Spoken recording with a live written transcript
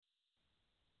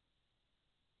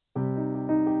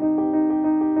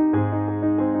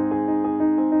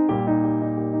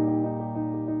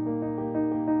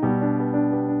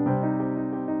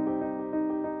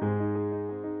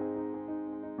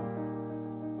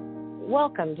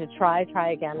Welcome to Try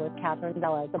Again with Catherine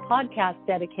Velez, a podcast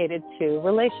dedicated to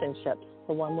relationships,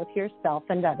 the one with yourself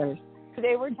and others.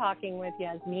 Today we're talking with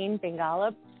Yasmin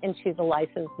Bingala, and she's a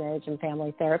licensed marriage and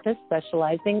family therapist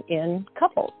specializing in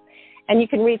couples. And you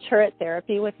can reach her at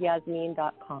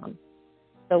therapywithyasmin.com.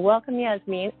 So welcome,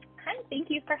 Yasmin. Hi, thank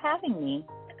you for having me.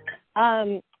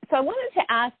 So I wanted to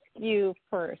ask you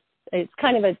first, it's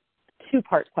kind of a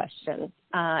two-part question.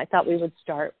 I thought we would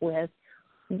start with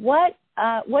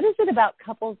what is it about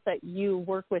couples that you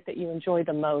work with that you enjoy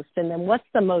the most? And then what's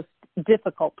the most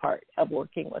difficult part of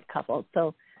working with couples?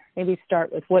 So maybe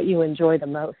start with what you enjoy the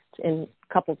most in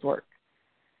couples work.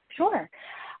 Sure.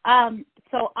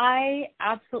 So I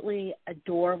absolutely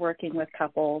adore working with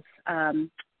couples. I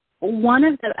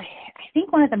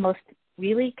think one of the most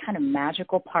really kind of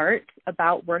magical parts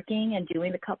about working and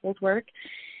doing the couples work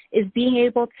is being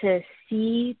able to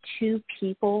see two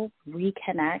people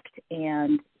reconnect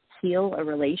and heal a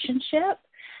relationship.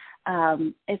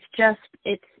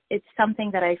 It's something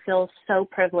that I feel so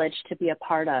privileged to be a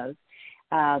part of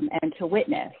and to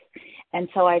witness. And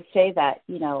so I'd say that,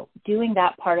 doing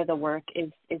that part of the work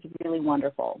is really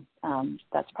wonderful.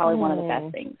 That's probably one of the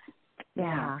best things.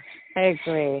 Yeah, I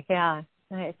agree. Yeah.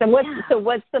 Nice. So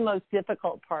what's the most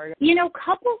difficult part?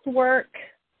 Couples work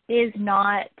is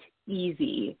not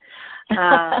easy.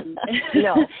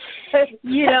 No.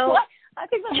 I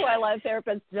think that's why a lot of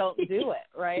therapists don't do it,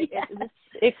 right? Yeah.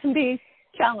 It can be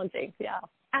challenging, yeah.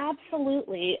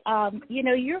 Absolutely.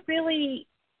 You're really,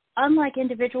 unlike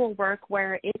individual work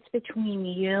where it's between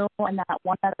you and that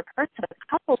one other person, with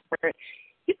couples work,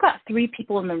 you've got three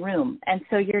people in the room. And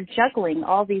so you're juggling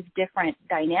all these different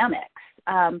dynamics,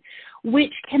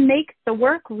 which can make the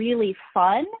work really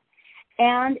fun.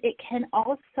 And it can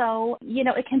also,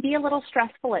 it can be a little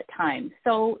stressful at times.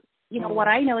 So, what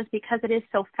I know is because it is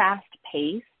so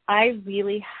fast-paced, I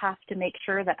really have to make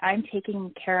sure that I'm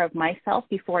taking care of myself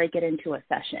before I get into a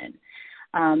session,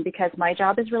 because my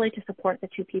job is really to support the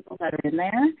two people that are in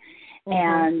there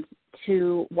and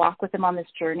to walk with them on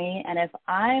this journey. And if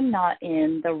I'm not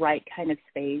in the right kind of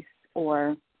space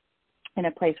or in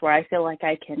a place where I feel like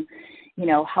I can,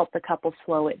 help the couple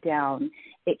slow it down,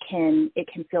 it can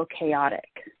feel chaotic.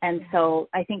 And so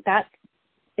I think that's,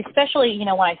 especially, when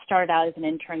I started out as an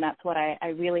intern, that's what I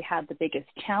really had the biggest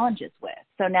challenges with.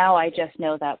 So now I just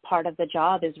know that part of the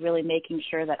job is really making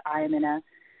sure that I'm in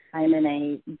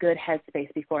a good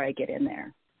headspace before I get in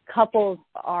there. Couples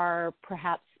are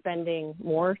perhaps spending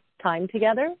more time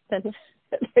together than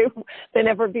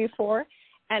ever before.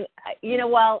 And,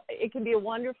 while it can be a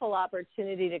wonderful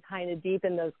opportunity to kind of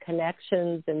deepen those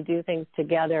connections and do things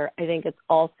together, I think it's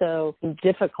also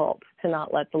difficult to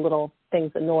not let the little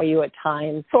things annoy you at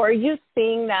times. So are you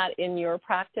seeing that in your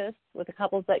practice with the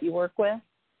couples that you work with?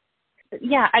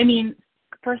 Yeah,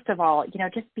 first of all,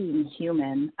 just being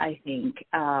human, I think,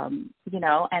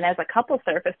 and as a couple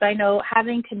therapist, I know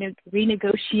having to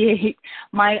renegotiate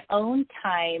my own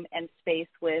time and space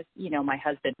with, my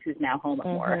husband, who's now home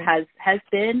more, has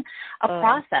been a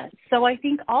process. So I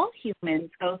think all humans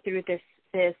go through this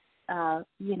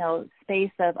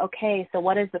space of, okay, so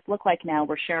what does this look like now?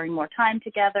 We're sharing more time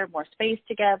together, more space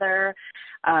together.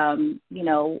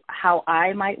 How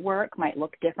I might work might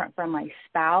look different from my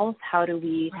spouse. How do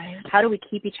we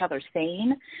keep each other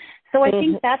sane? So I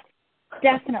think that's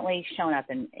definitely shown up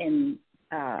in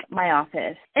my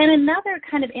office. And another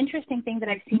kind of interesting thing that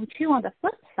I've seen too on the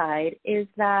flip side is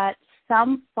that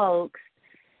some folks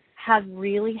have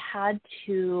really had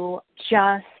to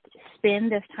just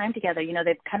spend this time together.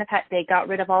 They got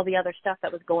rid of all the other stuff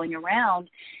that was going around,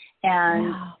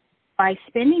 and by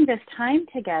spending this time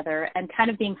together and kind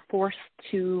of being forced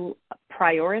to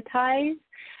prioritize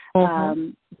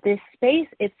this space,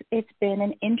 it's been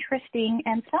an interesting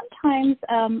and sometimes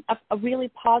a really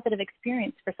positive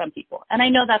experience for some people. And I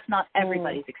know that's not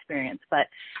everybody's experience, but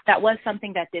that was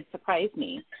something that did surprise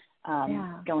me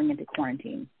going into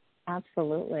quarantine.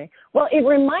 Absolutely. Well, it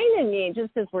reminded me,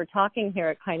 just as we're talking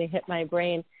here, it kind of hit my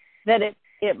brain, that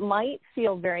it might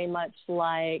feel very much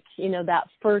like, that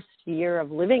first year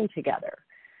of living together.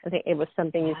 I think it was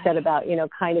something you said about,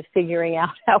 kind of figuring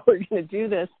out how we're going to do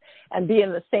this and be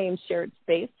in the same shared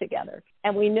space together.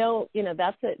 And we know,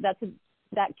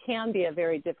 that can be a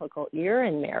very difficult year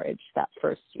in marriage, that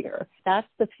first year. That's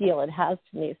the feel it has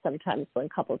to me sometimes when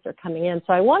couples are coming in.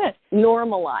 So I want to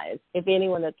normalize, if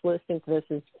anyone that's listening to this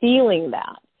is feeling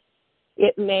that,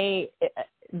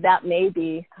 that may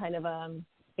be kind of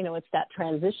it's that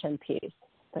transition piece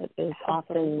that is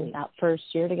often that first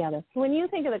year together. When you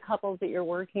think of the couples that you're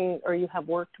working or you have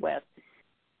worked with,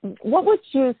 what would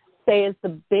you say is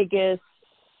the biggest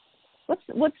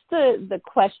what's the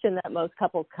question that most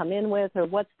couples come in with, or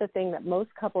what's the thing that most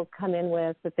couples come in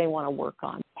with that they want to work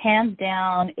on? Hands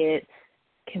down, it's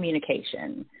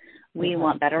communication. We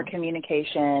want better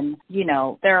communication. You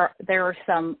know, there are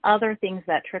some other things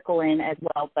that trickle in as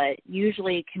well, but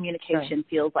usually communication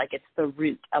feels like it's the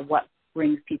root of what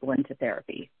brings people into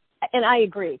therapy. And I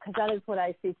agree, because that is what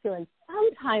I see too. And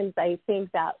sometimes I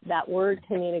think that word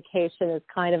communication is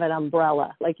kind of an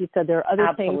umbrella. Like you said, there are other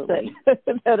things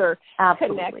that are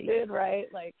connected, right?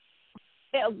 Like,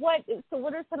 what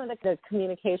are some of the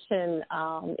communication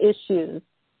issues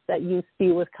that you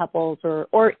see with couples,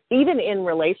 or even in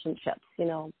relationships, you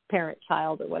know,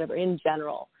 parent-child or whatever, in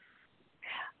general?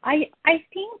 I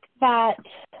think that,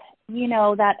 you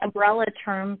know, that umbrella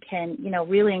term can, you know,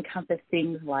 really encompass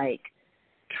things like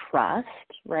trust,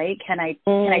 right? Can I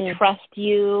trust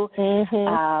you,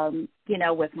 you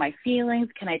know, with my feelings?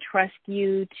 Can I trust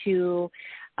you to,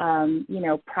 you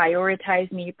know,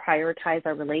 prioritize me, prioritize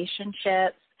our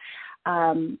relationships?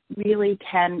 Really,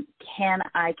 can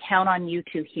I count on you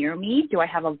to hear me? Do I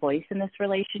have a voice in this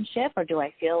relationship, or do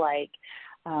I feel like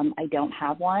I don't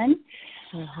have one?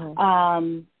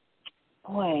 I'm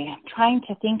trying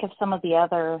to think of some of the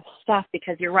other stuff,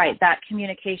 because you're right, that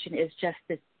communication is just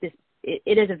this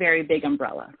it is a very big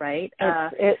umbrella, right?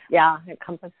 It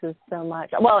encompasses so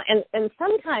much. Well, and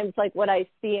sometimes, like, what I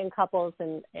see in couples,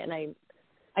 and I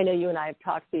know you and I have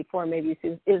talked before, maybe,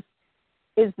 is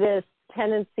this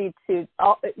tendency to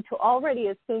already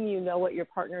assume you know what your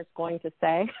partner is going to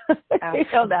say. You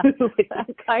know, that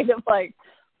kind of like,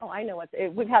 oh, I know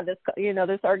we've had this, you know,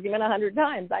 this argument 100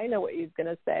 times. I know what he's going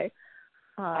to say.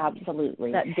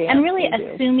 Absolutely. And really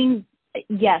assuming,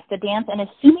 yes, the dance, and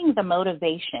assuming the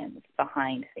motivations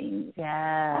behind things.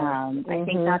 Yeah. I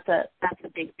think that's a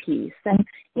big piece. And,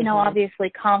 you know, obviously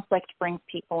conflict brings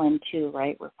people into,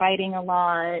 right? We're fighting a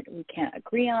lot. We can't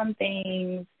agree on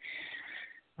things.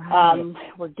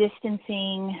 We're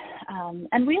distancing.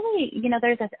 And really, you know,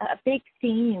 there's a big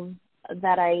theme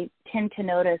that I tend to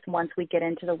notice once we get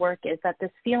into the work, is that this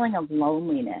feeling of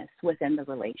loneliness within the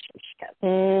relationship.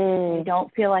 I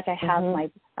don't feel like I have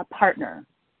a partner.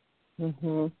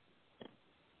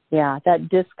 Yeah, that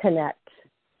disconnect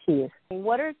piece.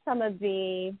 What are some of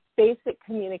the basic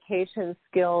communication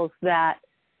skills that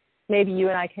maybe you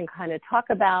and I can kind of talk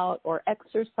about, or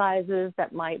exercises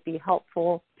that might be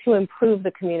helpful to improve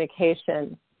the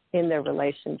communication in their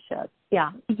relationship? Yeah,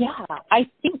 I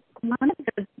think one of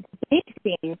the big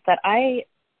things that I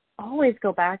always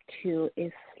go back to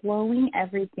is slowing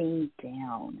everything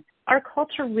down. Our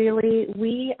culture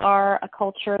we are a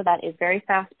culture that is very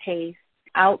fast-paced.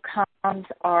 Outcomes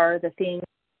are the things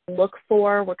we look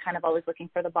for. We're kind of always looking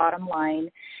for the bottom line.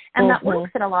 And that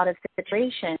works in a lot of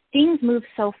situations. Things move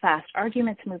so fast.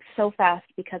 Arguments move so fast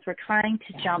because we're trying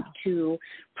to jump to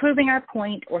proving our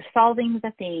point or solving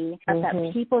the thing,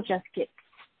 that people just get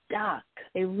stuck.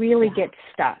 They really get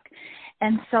stuck.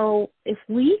 And so if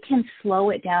we can slow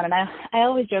it down, and I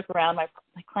always joke around, my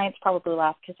clients probably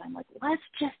laugh because I'm like, let's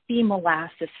just be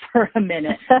molasses for a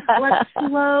minute. Let's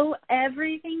slow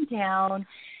everything down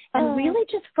and really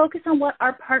just focus on what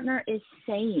our partner is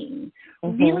saying,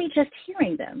 really just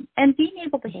hearing them. And being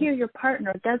able to hear your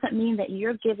partner doesn't mean that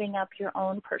you're giving up your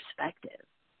own perspective.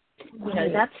 You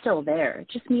know, that's still there. It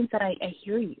just means that I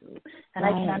hear you and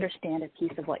I can understand a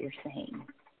piece of what you're saying.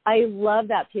 I love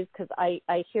that piece, because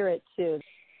I hear it too.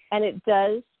 And it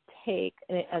does take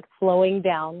a slowing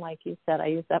down, like you said. I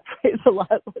use that phrase a lot,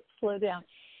 let's slow down.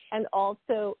 And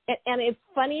also, and it's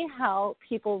funny how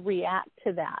people react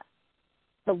to that,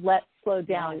 the let's slow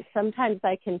down. Yes. Sometimes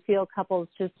I can feel couples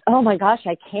just, oh my gosh,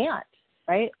 I can't,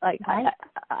 right? Like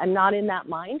I'm not in that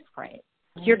mind frame.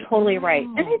 You're totally right.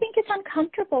 And I think it's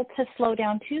uncomfortable to slow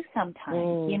down too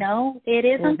sometimes, you know? It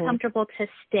is uncomfortable to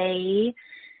stay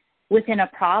within a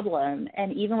problem,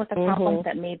 and even with a problem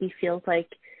that maybe feels like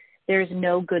there's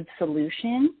no good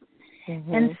solution.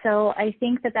 And so I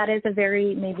think that is a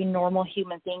very maybe normal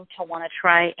human thing to want to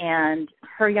try and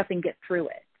hurry up and get through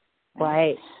it.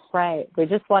 Right. We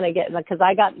just want to get, because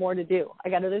I got more to do. I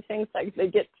got other things I got to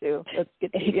get to. Let's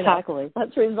get to, exactly.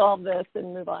 Let's resolve this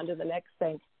and move on to the next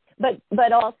thing.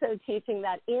 But also teaching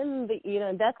that in the,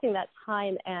 investing that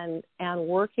time and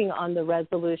working on the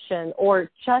resolution, or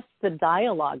just the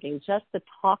dialoguing, just the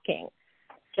talking,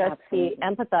 just the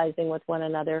empathizing with one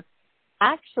another,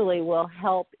 actually will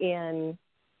help in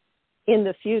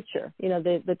the future. You know,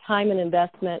 the time and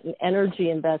investment and energy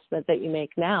investment that you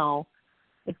make now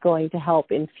is going to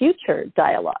help in future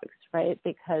dialogues, right?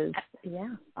 Because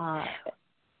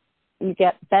you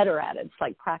get better at it. It's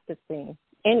like practicing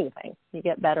anything. You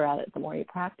get better at it the more you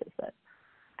practice it.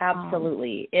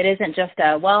 Absolutely. It isn't just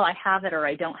a, well, I have it or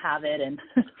I don't have it. And,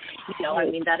 I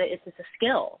mean, it's just a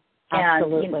skill.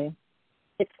 Absolutely. And,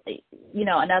 it's,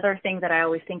 another thing that I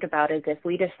always think about is if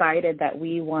we decided that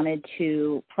we wanted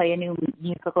to play a new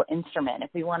musical instrument, if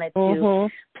we wanted to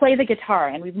play the guitar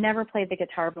and we've never played the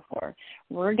guitar before,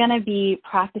 we're going to be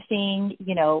practicing,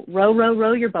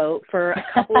 row your boat for a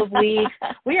couple of weeks.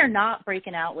 We are not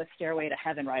breaking out with Stairway to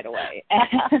Heaven right away.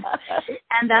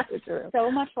 And that's so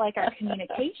much like our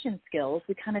communication skills.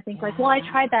 We kind of think like, well, I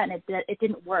tried that and it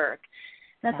didn't work.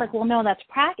 And that's like, well, no,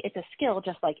 it's a skill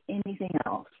just like anything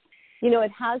else.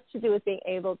 It has to do with being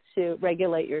able to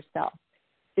regulate yourself,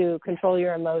 to control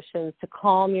your emotions, to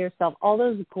calm yourself, all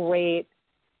those great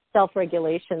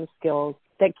self-regulation skills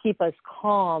that keep us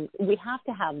calm. We have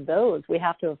to have those. We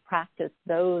have to have practiced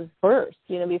those first,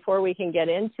 before we can get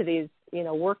into these,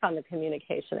 work on the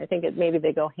communication. I think maybe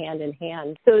they go hand in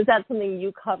hand. So is that something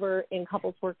you cover in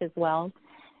couples work as well?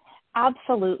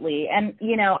 Absolutely. And,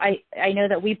 I know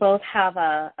that we both have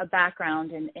a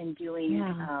background in doing,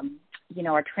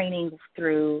 our training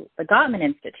through the Gottman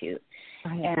Institute.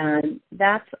 Right. And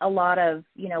that's a lot of,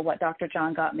 what Dr.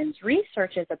 John Gottman's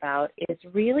research is about, is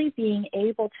really being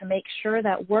able to make sure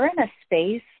that we're in a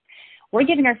space, we're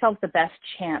giving ourselves the best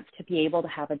chance to be able to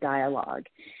have a dialogue.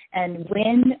 And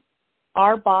when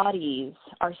our bodies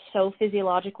are so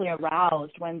physiologically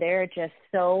aroused, when they're just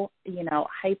so,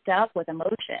 hyped up with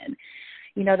emotion,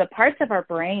 the parts of our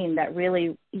brain that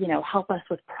really, help us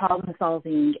with problem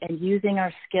solving and using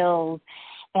our skills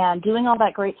and doing all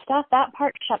that great stuff, that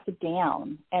part shuts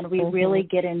down and we really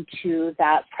get into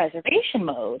that preservation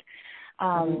mode.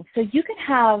 So you can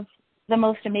have the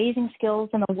most amazing skills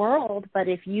in the world, but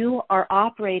if you are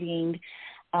operating,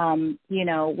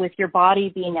 with your body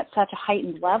being at such a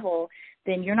heightened level,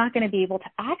 then you're not going to be able to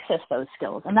access those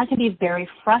skills. And that can be very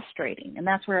frustrating. And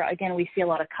that's where, again, we see a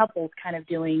lot of couples kind of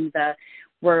doing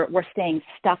we're staying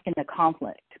stuck in the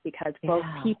conflict because both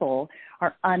people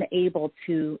are unable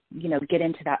to, get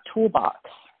into that toolbox.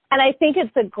 And I think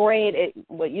it's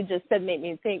what you just said made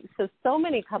me think. So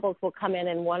many couples will come in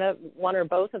and one or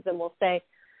both of them will say,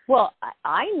 well,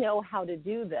 I know how to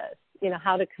do this,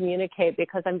 how to communicate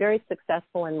because I'm very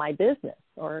successful in my business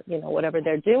or, whatever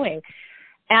they're doing.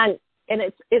 And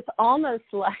it's almost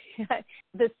like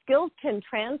the skills can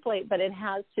translate, but it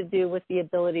has to do with the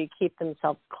ability to keep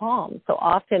themselves calm. So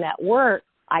often at work,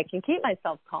 I can keep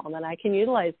myself calm and I can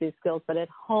utilize these skills, but at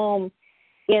home,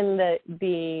 in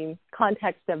the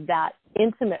context of that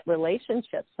intimate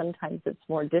relationship, sometimes it's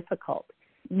more difficult.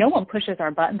 No one pushes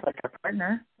our buttons like our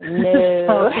partner.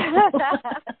 No.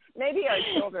 Maybe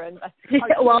our children.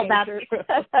 Well, that's true.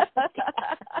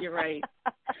 You're right.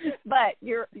 But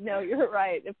you're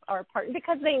right. It's our partner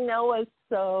because they know us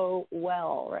so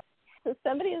well. Right? So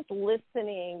somebody is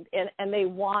listening and they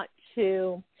want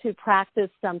to practice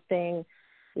something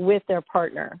with their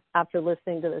partner after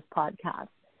listening to this podcast.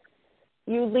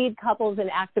 You lead couples in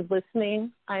active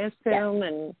listening, I assume,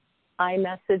 and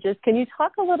iMessages. Can you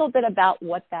talk a little bit about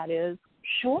what that is?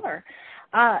 Sure.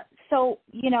 So,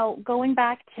 going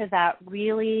back to that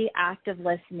really active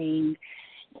listening,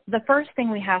 the first thing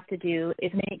we have to do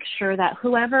is make sure that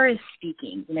whoever is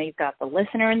speaking, you've got the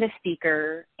listener and the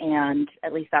speaker, and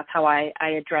at least that's how I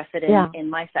address it in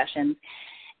my sessions.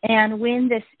 And when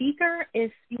the speaker is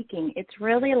speaking, it's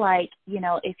really like,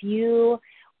 if you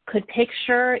could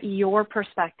picture your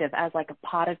perspective as like a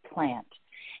potted plant,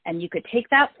 and you could take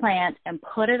that plant and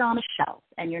put it on a shelf,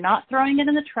 and you're not throwing it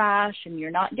in the trash and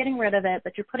you're not getting rid of it,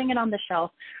 but you're putting it on the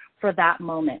shelf for that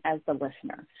moment as the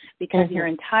listener, because your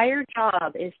entire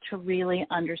job is to really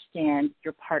understand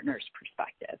your partner's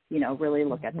perspective, really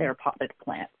look at their potted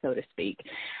plant, so to speak.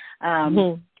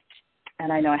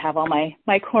 And I know I have all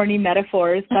my corny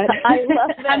metaphors, but I love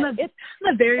that. I'm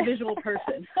a very visual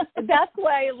person. That's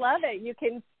why I love it. You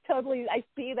can totally, I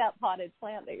see that potted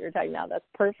plant that you're talking about. That's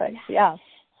perfect. Yeah.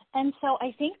 And so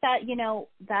I think that,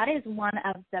 that is one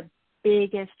of the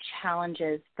biggest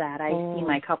challenges that I see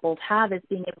my couples have, is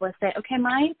being able to say, okay,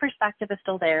 my perspective is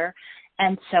still there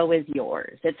and so is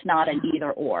yours. It's not an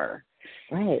either or.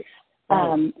 Right.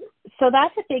 So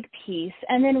that's a big piece.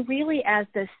 And then really as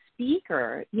the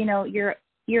speaker,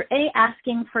 you're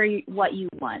asking for what you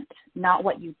want, not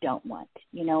what you don't want.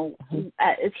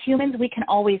 As humans, we can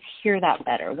always hear that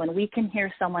better. When we can hear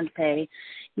someone say,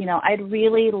 I'd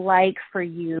really like for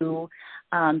you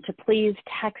to please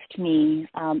text me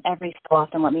every so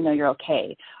often, let me know you're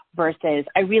okay, versus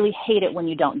I really hate it when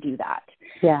you don't do that.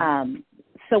 Yeah.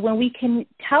 So when we can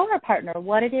tell our partner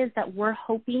what it is that we're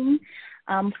hoping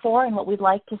for and what we'd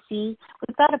like to see,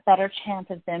 we've got a better chance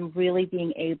of them really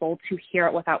being able to hear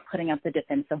it without putting up the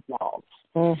defensive walls.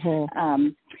 Mm-hmm.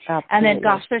 And then,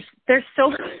 gosh, there's so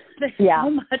much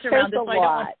around this. There's a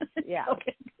lot. Yeah.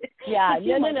 Okay. Yeah.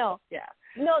 No. Yeah.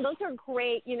 No, those are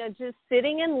great. Just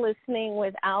sitting and listening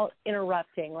without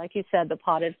interrupting, like you said, the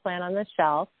potted plant on the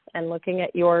shelf, and looking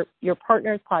at your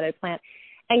partner's potted plant,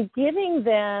 and giving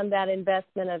them that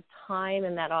investment of time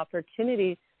and that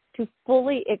opportunity to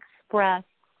fully express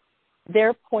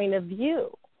their point of view.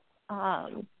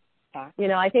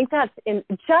 I think that's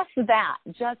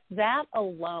just that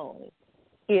alone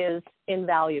is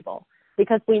invaluable,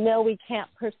 because we know we can't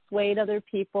persuade other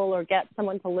people or get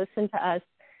someone to listen to us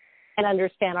and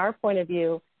understand our point of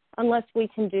view unless we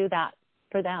can do that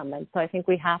for them. And so I think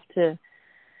we have to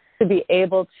be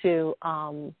able to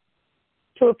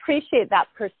appreciate that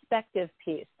perspective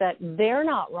piece, that they're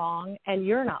not wrong and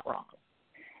you're not wrong.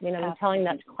 I'm telling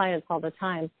that to clients all the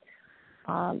time.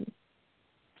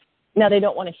 Now, they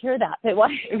don't want to hear that. They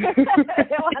want to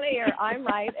hear I'm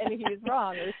right and he's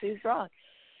wrong or she's wrong.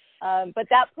 But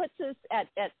that puts us at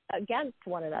against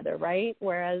one another, right?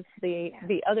 Whereas the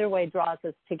other way draws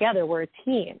us together. We're a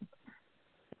team.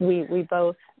 We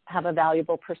both have a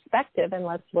valuable perspective, and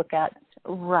let's look at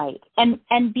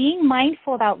and being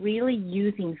mindful about really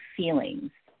using feelings.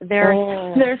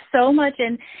 There's so much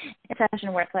in a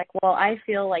session where it's like, well, I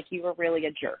feel like you were really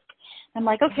a jerk. I'm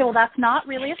like, okay, well, that's not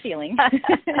really a feeling,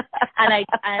 and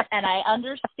I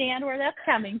understand where that's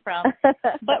coming from.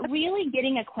 But really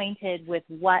getting acquainted with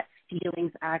what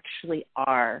feelings actually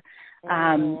are,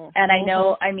 and I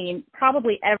know,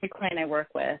 probably every client I work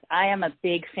with, I am a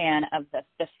big fan of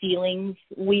the feelings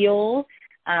wheel,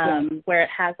 where it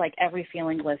has like every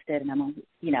feeling listed, and I'm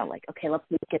like, okay, let's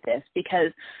look at this,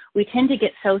 because we tend to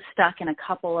get so stuck in a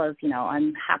couple of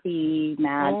I'm happy,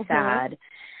 mad, sad.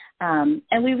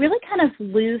 And we really kind of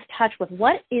lose touch with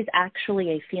what is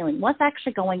actually a feeling, what's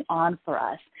actually going on for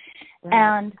us.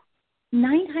 And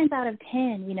 9 times out of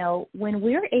 10, when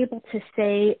we're able to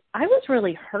say, I was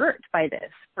really hurt by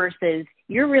this versus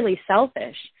you're really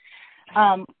selfish,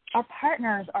 our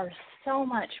partners are so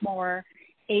much more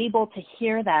able to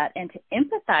hear that and to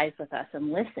empathize with us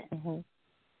and listen.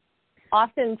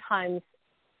 Oftentimes,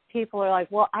 people are like,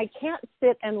 well, I can't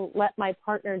sit and let my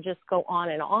partner just go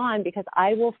on because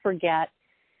I will forget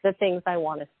the things I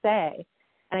want to say.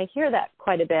 And I hear that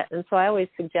quite a bit. And so I always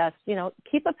suggest,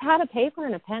 keep a pad of paper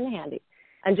and a pen handy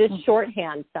and just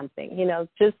shorthand something,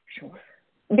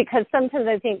 because sometimes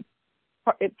I think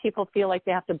people feel like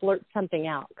they have to blurt something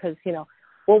out because,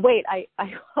 well, wait, I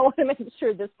want to make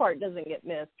sure this part doesn't get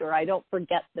missed, or I don't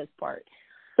forget this part.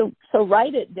 So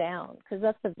write it down, because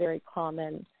that's a very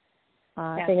common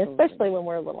thing, especially when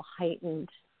we're a little heightened.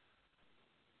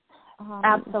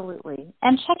 Absolutely.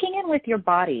 And checking in with your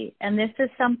body. And this is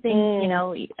something,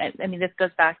 this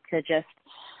goes back to just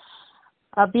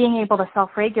being able to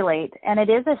self-regulate. And it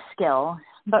is a skill,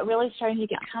 but really starting to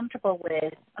get comfortable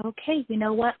with, okay, you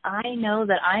know what? I know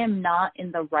that I am not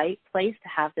in the right place to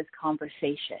have this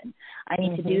conversation. I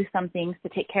need to do some things to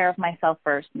take care of myself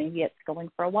first. Maybe it's going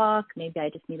for a walk. Maybe I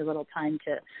just need a little time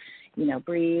to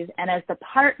breathe. And as the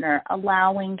partner,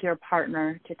 allowing your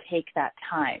partner to take that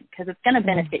time, because it's going to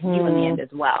benefit you in the end as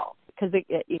well. Because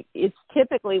it's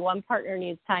typically one partner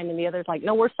needs time and the other's like,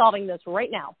 no, we're solving this right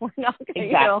now. We're not going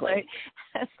to,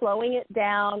 slowing it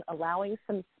down, allowing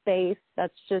some space.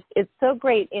 That's just, it's so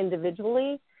great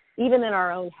individually, even in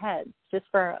our own heads, just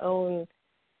for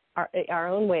our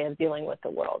own way of dealing with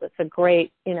the world. It's a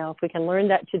great, if we can learn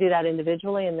that to do that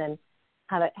individually and then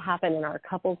have it happen in our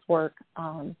couples work,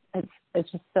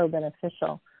 it's just so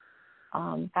beneficial.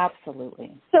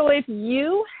 Absolutely. So if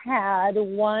you had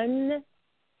one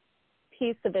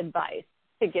piece of advice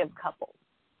to give couples,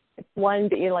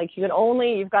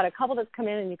 you've got a couple that's come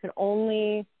in and you can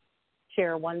only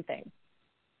share one thing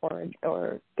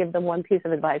or give them one piece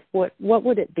of advice, what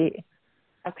would it be?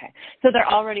 Okay. So they're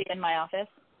already in my office?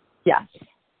 Yeah.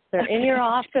 They're in your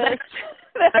office.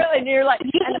 And you're like,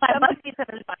 and my one piece of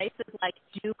advice is like,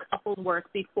 do couples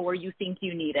work before you think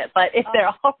you need it. But if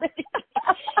they're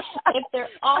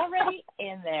already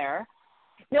in there.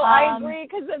 No, I agree,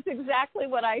 because that's exactly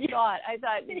what I thought. I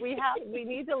thought we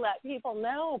need to let people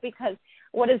know, because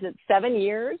what is it, 7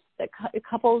 years that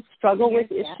couples struggle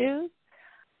with issues?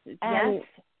 And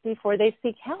before they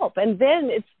seek help. And then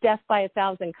it's death by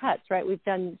 1,000 cuts, right? We've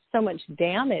done so much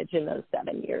damage in those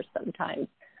 7 years sometimes.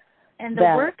 And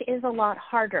the work is a lot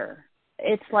harder.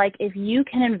 It's like, if you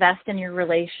can invest in your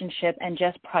relationship and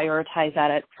just prioritize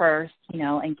that at first,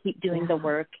 and keep doing the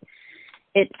work,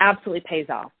 it absolutely pays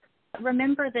off.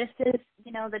 Remember, this is,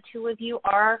 the two of you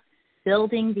are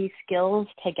building these skills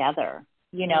together.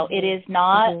 You know, it is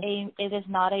not a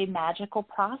magical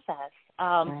process.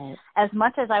 As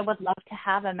much as I would love to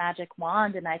have a magic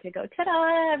wand and I could go,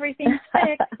 ta-da, everything's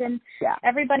fixed and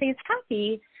everybody's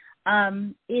happy,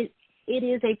 it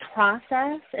is a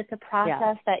process. It's a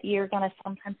process that you're going to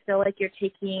sometimes feel like you're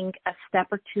taking a step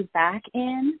or two back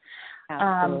in.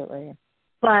 Absolutely.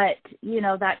 But, you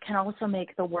know, that can also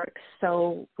make the work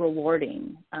so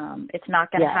rewarding. It's not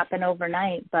going to happen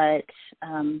overnight, but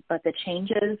the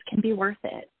changes can be worth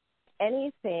it.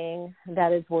 Anything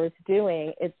that is worth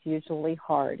doing, it's usually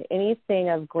hard. Anything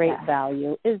of great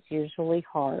value is usually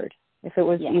hard. If it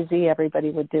was easy,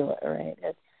 everybody would do it, right?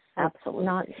 It's absolutely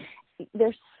not.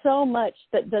 There's so much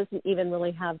that doesn't even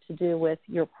really have to do with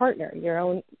your partner, your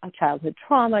own childhood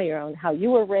trauma, your own how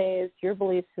you were raised, your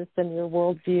belief system, your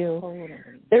worldview. Totally.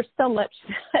 There's so much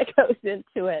that goes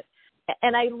into it.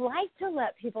 And I like to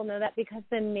let people know that, because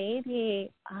then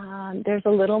maybe there's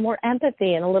a little more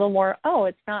empathy and a little more,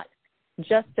 it's not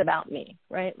just about me,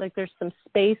 right? Like there's some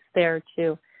space there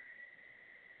to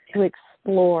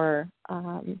explore.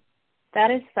 That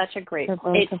is such a great,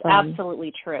 it's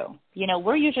absolutely true. You know,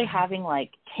 we're usually having like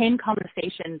 10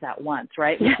 conversations at once,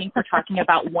 right? We think we're talking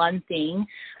about one thing,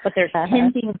 but there's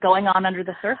 10 things going on under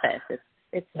the surface.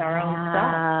 It's our own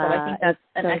stuff. So I think that's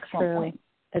an excellent point.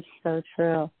 It's so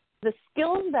true. The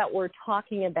skills that we're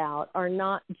talking about are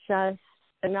not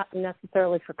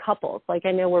necessarily for couples. Like,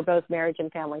 I know we're both marriage and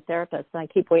family therapists, and I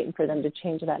keep waiting for them to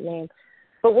change that name.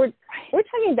 But we're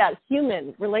talking about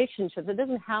human relationships. It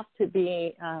doesn't have to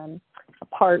be a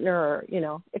partner, or, you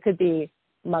know, it could be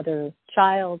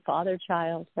mother-child,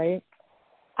 father-child, right?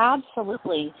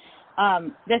 Absolutely.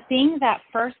 The thing that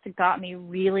first got me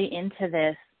really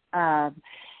into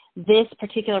this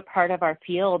particular part of our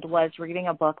field was reading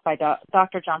a book by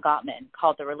Dr. John Gottman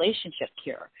called The Relationship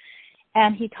Cure.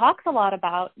 And he talks a lot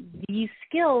about these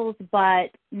skills,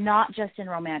 but not just in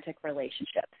romantic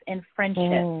relationships, in friendships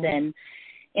and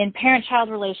in parent-child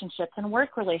relationships and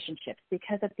work relationships,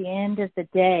 because at the end of the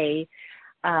day,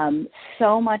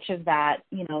 so much of that,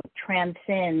 you know,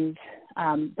 transcends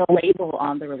the label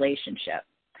on the relationship,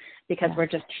 because we're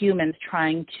just humans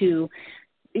trying to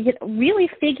really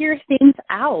figure things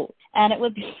out. And it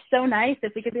would be so nice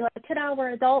if we could be like, ta-da, we're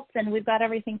adults and we've got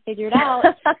everything figured out.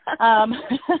 I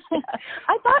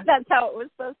thought that's how it was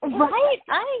supposed to be. Right?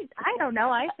 I don't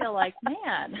know. I feel like,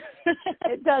 man.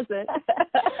 It doesn't.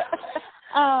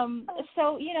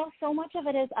 So, you know, so much of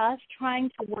it is us trying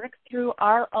to work through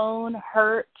our own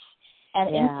hurt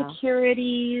and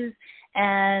insecurities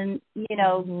and, you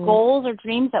know, goals or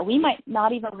dreams that we might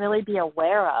not even really be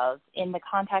aware of in the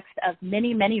context of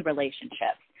many, many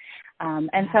relationships.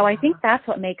 And so I think that's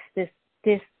what makes this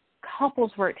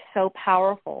couples work so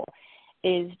powerful,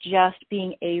 is just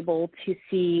being able to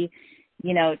see,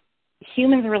 you know,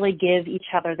 humans really give each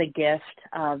other the gift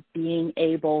of being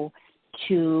able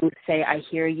to say, I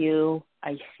hear you,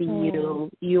 I see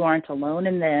you, you aren't alone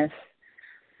in this.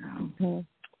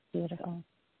 Beautiful.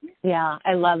 Yeah,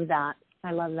 I love that.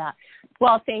 I love that.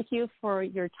 Well, thank you for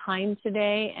your time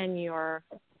today and your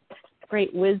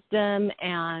great wisdom.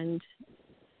 And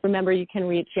remember, you can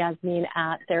reach Yasmine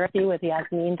at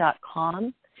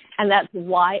therapywithyasmine.com. And that's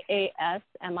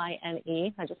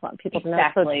YASMINE. I just want people to know.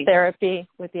 So it's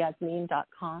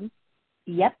therapywithyasmine.com.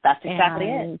 Yep, that's exactly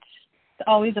it. It's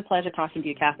always a pleasure talking to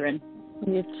you, Catherine.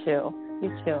 You too. You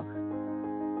too.